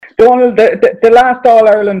Donald, the last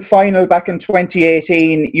All-Ireland final back in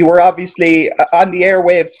 2018, you were obviously on the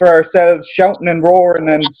airwaves for ourselves, shouting and roaring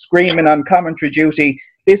and screaming on commentary duty.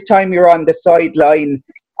 This time you're on the sideline.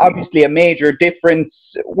 Obviously a major difference.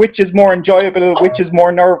 Which is more enjoyable? Which is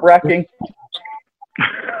more nerve-wracking?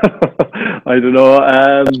 I don't know.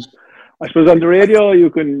 I suppose on the radio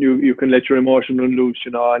you can let your emotion run loose,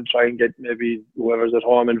 and try and get maybe whoever's at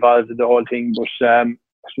home involved in the whole thing. But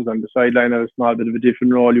I suppose on the sideline, a small bit of a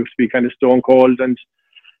different role. You have to be kind of stone cold and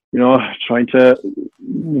trying to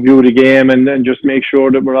view the game and just make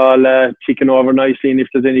sure that we're all ticking over nicely. And if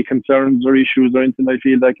there's any concerns or issues or anything, I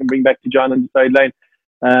feel I can bring back to John on the sideline.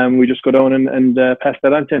 We just go down and pass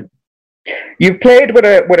that on to him. You've played with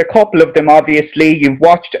a couple of them, obviously. You've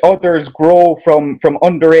watched others grow from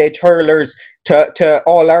underage hurlers to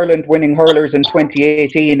All-Ireland winning hurlers in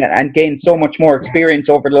 2018 and gained so much more experience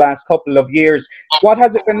over the last couple of years. What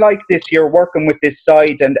has it been like this year working with this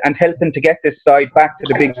side and helping to get this side back to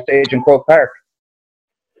the big stage in Croke Park?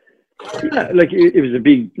 Yeah, it was a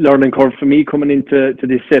big learning curve for me coming into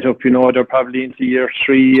this setup. They're probably into year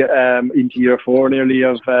 3, into year 4 nearly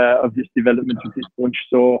of this development with this bunch.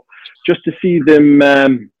 So just to see them, I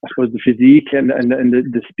suppose the physique and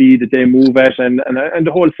the speed that they move at and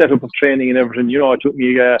the whole setup of training and everything. It took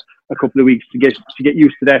me a couple of weeks to get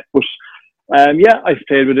used to that. But I've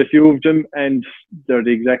played with a few of them, and they're the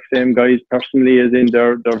exact same guys personally, as in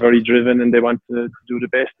they're very driven and they want to do the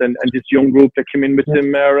best. And this young group that came in with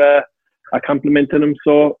them are complimenting them.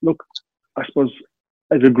 So look, I suppose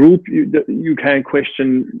as a group, you can't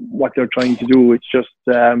question what they're trying to do. It's just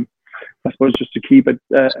I suppose just to keep it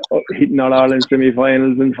hitting All Ireland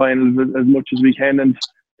semi-finals and finals as much as we can, and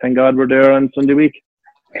thank God we're there on Sunday week.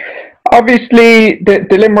 Obviously, the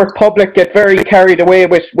Limerick public get very carried away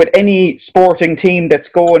with any sporting team that's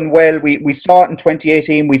going well. We saw it in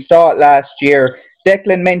 2018, we saw it last year.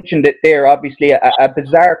 Declan mentioned it there, obviously a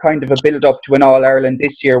bizarre kind of a build-up to an All-Ireland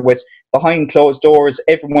this year with behind closed doors,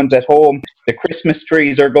 everyone's at home, the Christmas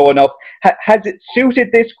trees are going up. Has it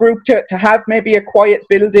suited this group to have maybe a quiet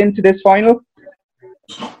build into this final?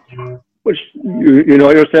 Which,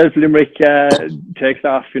 yourself, Limerick takes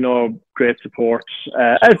off, great support,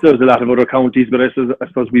 as does a lot of other counties, but I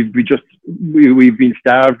suppose we've been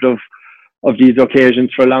starved of these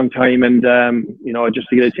occasions for a long time, and just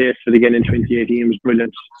to get a taste of it again in 2018 was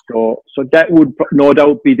brilliant. So that would no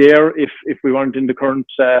doubt be there if we weren't in the current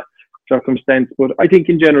circumstance. But I think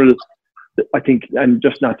in general, and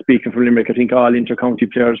just not speaking for Limerick, I think all inter-county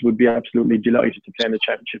players would be absolutely delighted to play in the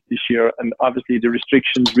championship this year. And obviously the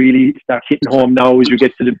restrictions really start hitting home now as you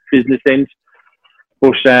get to the business end.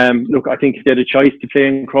 But look, I think if they had a choice to play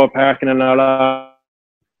in Croke Park and in our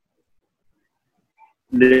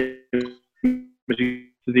in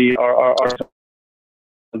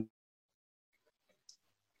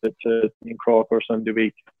Croke or Sunday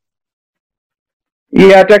week.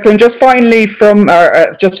 Yeah, Declan, just finally from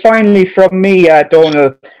me,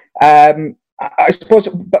 Donald. I suppose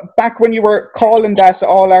back when you were calling that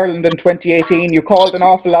All-Ireland in 2018, you called an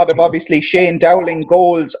awful lot of, obviously, Shane Dowling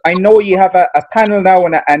goals. I know you have a panel now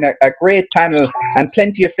and a great panel and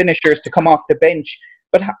plenty of finishers to come off the bench.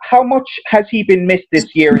 But how much has he been missed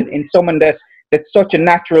this year in someone that's such a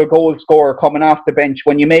natural goal scorer coming off the bench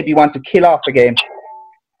when you maybe want to kill off a game?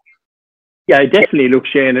 Yeah, definitely. Look,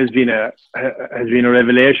 Shane has been a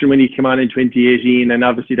revelation when he came on in 2018, and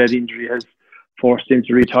obviously that injury has forced him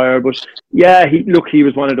to retire. But yeah, he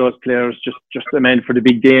was one of those players, just a man for the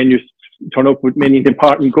big day, and you turn up with many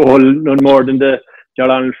important goal, none more than the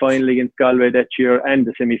All-Ireland final against Galway that year and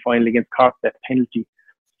the semi-final against Cork, that penalty.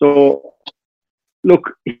 So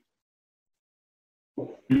look,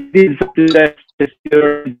 this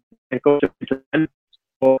year.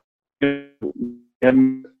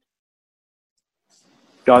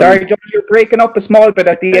 Sorry, John, you're breaking up a small bit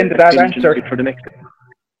at the end of that answer. For the next.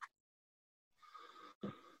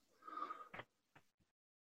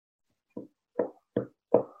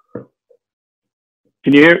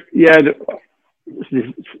 Can you hear? Yeah,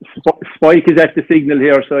 Spike is at the signal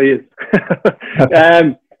here, so he is.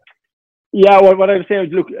 Yeah, what I was saying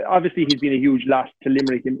is, look, obviously he's been a huge loss to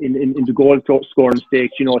Limerick in the goal scoring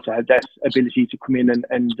stakes, to have that ability to come in and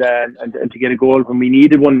to get a goal when we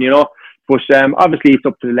needed one, But obviously it's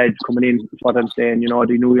up to the lads coming in, is what I'm saying.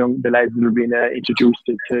 The lads that have been introduced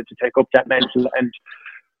to take up that mantle. And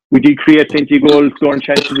we did create plenty of goal scoring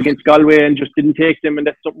chances against Galway and just didn't take them, and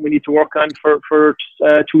that's something we need to work on for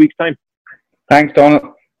 2 weeks' time. Thanks,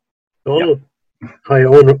 Donald. Donald. Yeah. Hi,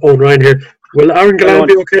 Owen Ryan here. Will Aaron Gillane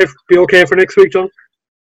be okay for next week, John?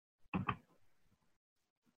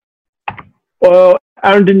 Well,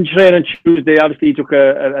 Aaron didn't train on Tuesday. Obviously, he took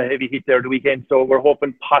a heavy hit there the weekend, so we're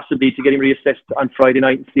hoping possibly to get him reassessed on Friday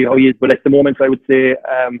night and see how he is. But at the moment, I would say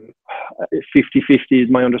 50-50 is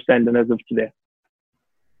my understanding as of today.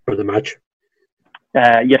 For the match?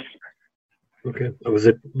 Yes. Okay. Was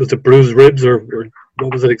it bruised ribs or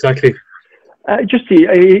what was it exactly? He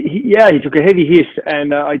took a heavy hit,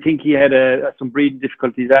 and I think he had some breathing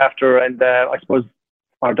difficulties after, and I suppose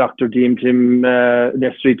our doctor deemed him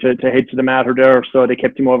necessary to head to the mater there, so they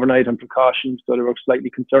kept him overnight on precaution, so they were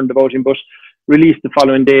slightly concerned about him, but released the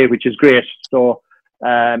following day, which is great. So,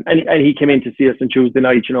 and he came in to see us on Tuesday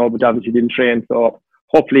night, but obviously didn't train, so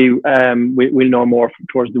hopefully we'll know more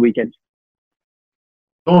towards the weekend.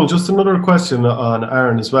 Oh, just another question on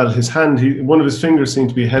Aaron as well. His hand, one of his fingers seemed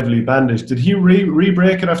to be heavily bandaged. Did he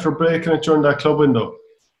re-break it after breaking it during that club window?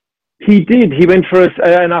 He did. He went for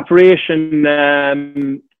an operation.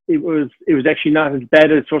 It was actually not as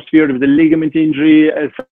bad as first feared. It was a ligament injury,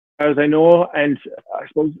 as far as I know, and I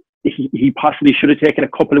suppose he possibly should have taken a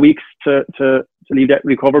couple of weeks to leave that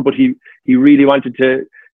recover. But he really wanted to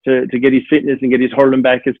get his fitness and get his hurling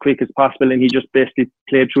back as quick as possible, and he just basically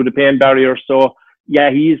played through the pain barrier. So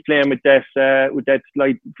yeah, he is playing with that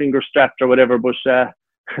slight finger strapped or whatever, but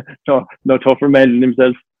no tougher man than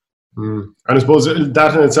himself. And I suppose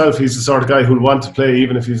that in itself, he's the sort of guy who'll want to play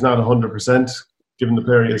even if he's not 100%, given the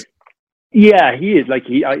player he is. Yeah, he is.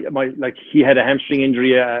 He had a hamstring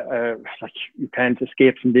injury. You can't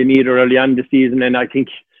escape from them either early on the season, and I think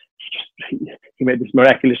he made this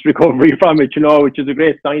miraculous recovery from it, which is a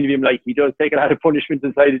great sign of him. He does take a lot of punishment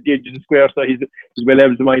inside the edge of the square, so he's well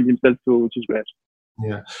able to mind himself too, which is great.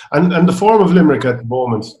 Yeah, and the form of Limerick at the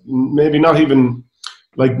moment, maybe not even.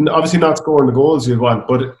 Obviously not scoring the goals you'd want,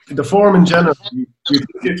 but the form in general, do you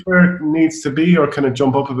think it's where it needs to be, or can it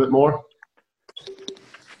jump up a bit more?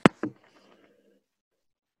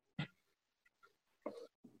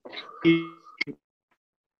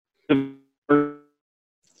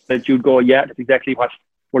 That you'd go, yeah, that's exactly what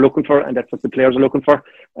we're looking for, and that's what the players are looking for.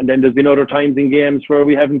 And then there's been other times in games where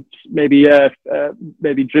we haven't maybe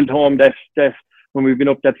drilled home that when we've been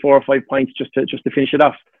up that 4 or 5 points just to finish it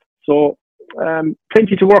off. So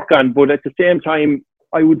plenty to work on, but at the same time,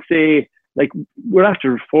 I would say we're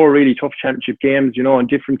after 4 really tough championship games, in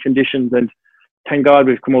different conditions, and thank God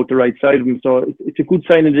we've come out the right side of them. So it's a good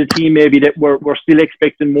sign of the team, maybe, that we're still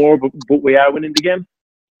expecting more, but we are winning the game.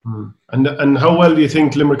 And how well do you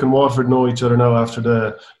think Limerick and Waterford know each other now after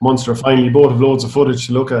the Munster final? You both have loads of footage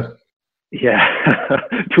to look at. Yeah,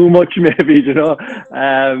 too much maybe,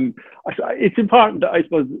 It's important, I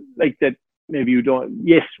suppose, that. Maybe you don't.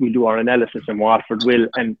 Yes, we'll do our analysis, and Waterford will,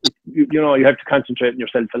 and you have to concentrate on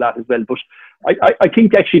yourself a lot as well. But I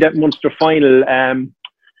think actually that Munster final,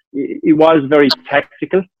 it was very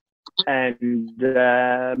tactical, and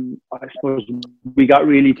I suppose we got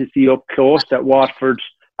really to see up close that Waterford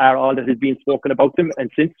are all that has been spoken about them,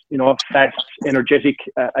 and since fast, energetic,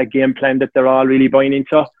 a game plan that they're all really buying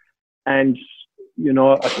into, and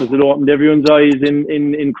I suppose it opened everyone's eyes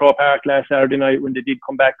in Croke Park last Saturday night when they did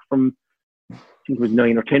come back from. I think it was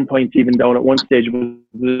 9 or 10 points even down at one stage. It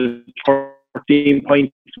was 13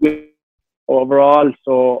 points overall.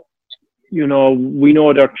 So, we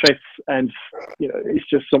know their threats, and it's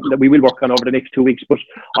just something that we will work on over the next 2 weeks. But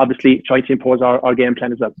obviously, try to impose our game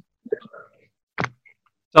plan as well.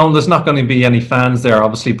 Donal, there's not going to be any fans there,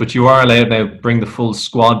 obviously, but you are allowed now to bring the full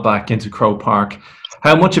squad back into Croke Park.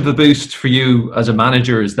 How much of a boost for you as a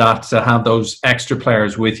manager is that to have those extra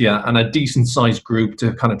players with you and a decent-sized group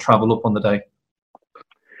to kind of travel up on the day?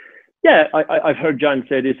 Yeah, I've heard John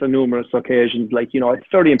say this on numerous occasions. It's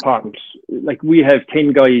very important. We have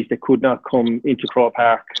 10 guys that could not come into Croke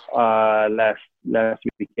Park last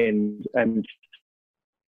weekend, and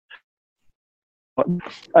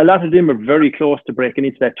a lot of them are very close to breaking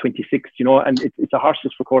into that 26, and it's a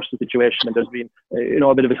horses for courses situation, and there's been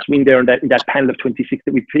a bit of a swing there in that panel of 26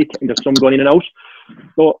 that we pick, and there's some going in and out.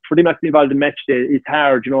 So for them not to be involved in match day, it's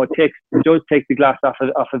hard. It does take the glass off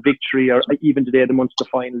a victory, or even today the Munster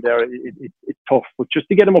final there. It's tough, but just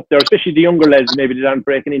to get them up there, especially the younger lads, maybe they aren't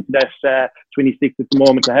breaking into that 26 at the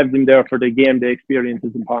moment, to have them there for the game day experience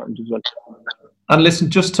is important as well. And listen,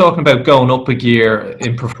 just talking about going up a gear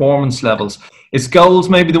in performance levels, is goals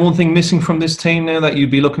maybe the one thing missing from this team now that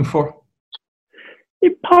you'd be looking for?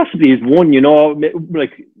 It possibly is one,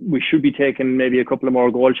 we should be taking maybe a couple of more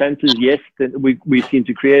goal chances. Yes, we seem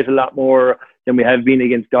to create a lot more than we have been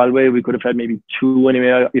against Galway. We could have had maybe 2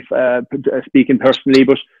 anyway, if speaking personally.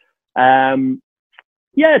 But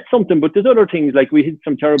yeah, it's something. But there's other things, we hit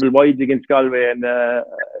some terrible wides against Galway, and a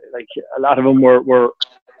lot of them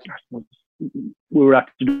we were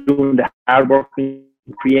actually doing the hard work and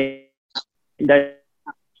creating that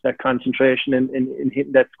that concentration in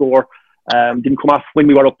hitting that score. Didn't come off when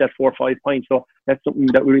we were up that 4 or 5 points. So that's something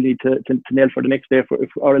that we really need to nail for the next day,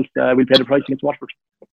 or else we'll pay the price against Watford.